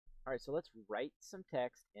Alright, so let's write some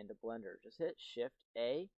text into Blender. Just hit Shift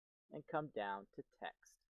A and come down to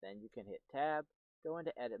text. Then you can hit Tab, go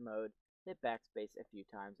into edit mode, hit backspace a few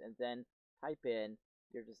times, and then type in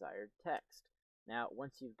your desired text. Now,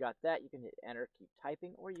 once you've got that, you can hit enter, keep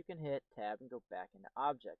typing, or you can hit tab and go back into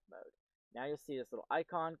object mode. Now you'll see this little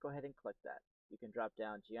icon. Go ahead and click that. You can drop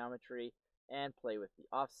down geometry and play with the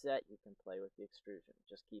offset. You can play with the extrusion.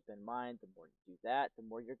 Just keep in mind, the more you do that, the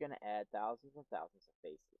more you're going to add thousands and thousands of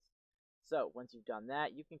faces. So once you've done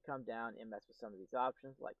that, you can come down and mess with some of these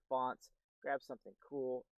options like fonts, grab something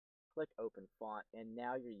cool, click open font, and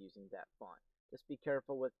now you're using that font. Just be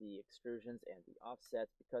careful with the extrusions and the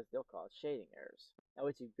offsets because they'll cause shading errors. Now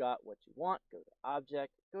once you've got what you want, go to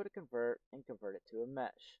Object, go to Convert, and convert it to a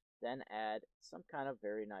mesh. Then add some kind of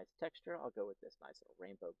very nice texture. I'll go with this nice little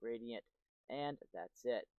rainbow gradient, and that's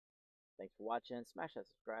it. Thanks for watching. Smash that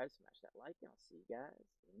subscribe, smash that like, and I'll see you guys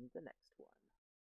in the next one.